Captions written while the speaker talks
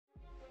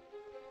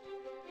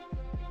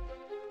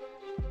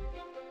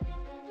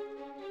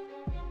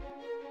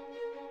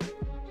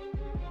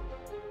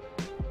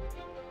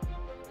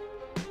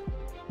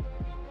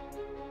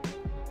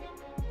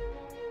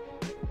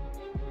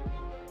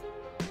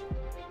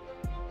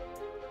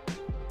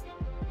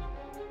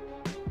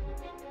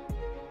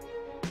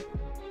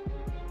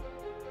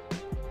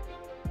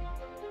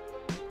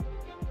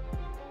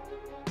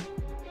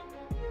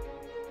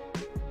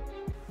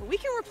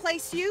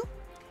replace you.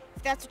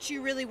 If that's what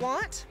you really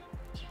want,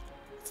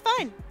 it's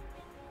fine.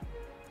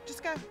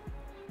 Just go.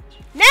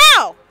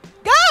 Now!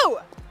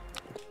 Go!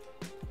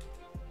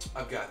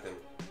 I've got them.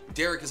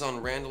 Derek is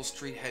on Randall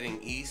Street heading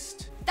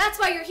east. That's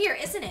why you're here,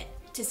 isn't it?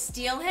 To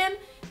steal him?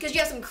 Because you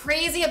have some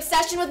crazy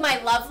obsession with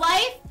my love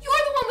life? You're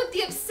the one with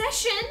the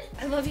obsession!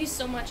 I love you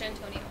so much,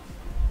 Antonio,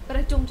 but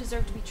I don't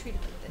deserve to be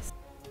treated like this.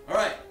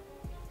 Alright,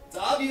 it's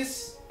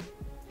obvious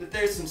that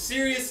there's some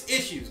serious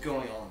issues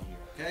going on here,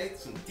 okay?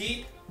 Some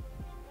deep,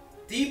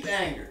 deep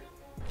anger.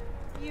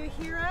 Are you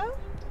a hero?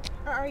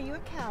 Or are you a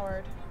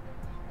coward?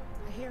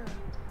 A hero.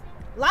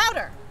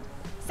 Louder!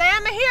 Say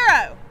I'm a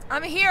hero!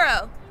 I'm a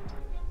hero!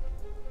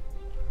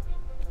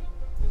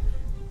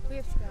 We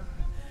have to go.